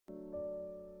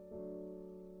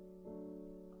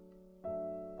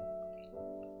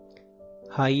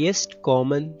Highest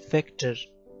common factor,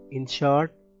 in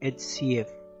short HCF.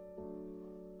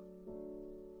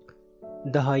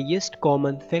 The highest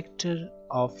common factor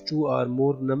of two or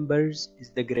more numbers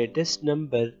is the greatest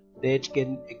number that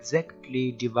can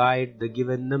exactly divide the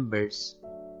given numbers.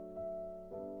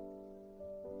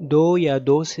 दो या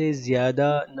दो से ज़्यादा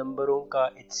नंबरों का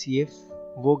HCF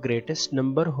वो greatest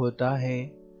number होता है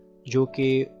जो कि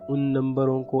उन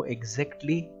नंबरों को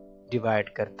एग्जैक्टली डिवाइड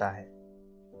करता है.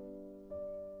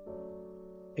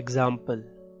 Example: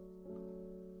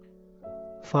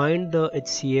 Find the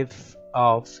HCF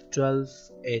of 12,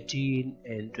 18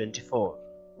 and 24.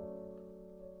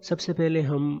 सबसे पहले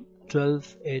हम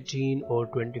 12, 18 और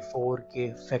 24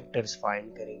 के फैक्टर्स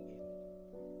फाइंड करेंगे.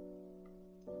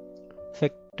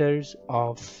 Factors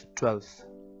of 12.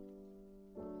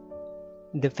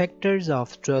 The factors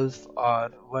of 12 are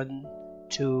 1,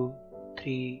 2,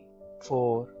 3,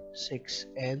 4, 6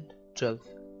 and 12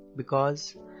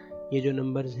 because ये जो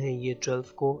numbers हैं ये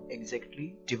 12 को exactly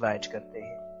divide करते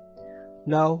हैं.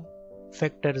 Now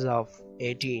factors of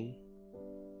 18.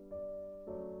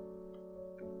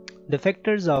 The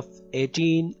factors of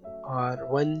 18 are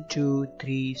 1, 2,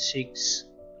 3, 6,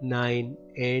 9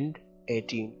 and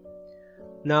 18.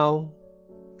 Now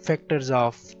factors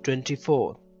of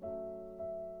 24.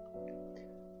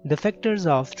 The factors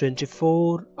of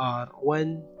 24 are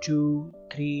 1, 2,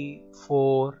 3,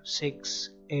 4, 6,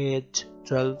 8,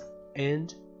 12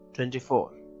 and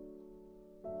 24.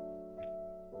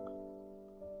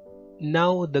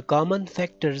 Now the common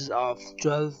factors of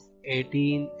 12,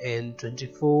 18 and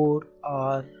 24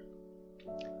 are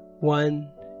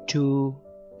 1, 2,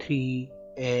 3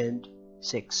 and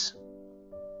 6.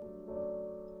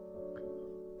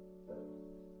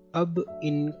 अब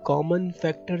in common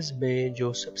factors में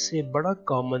जो सबसे बड़ा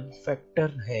कॉमन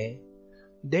फैक्टर है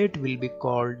that will be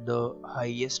called the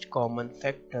highest common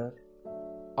factor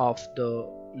of the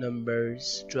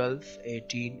numbers 12,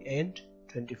 18 and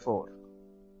 24.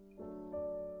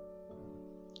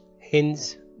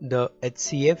 Hence the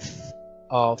HCF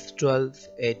of 12,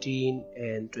 18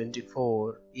 and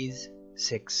 24 is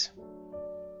 6.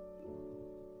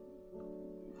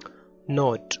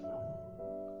 Note: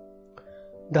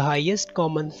 the highest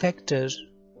common factor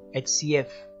HCF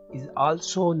is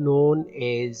also known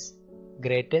as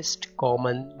greatest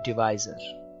common divisor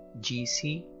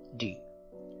GCD.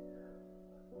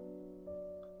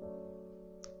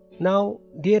 Now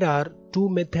there are two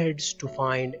methods to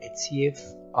find HCF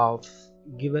of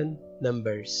given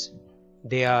numbers.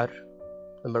 They are,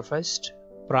 number first,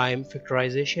 prime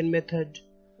factorization method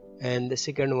and the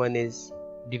second one is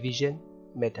division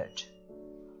method.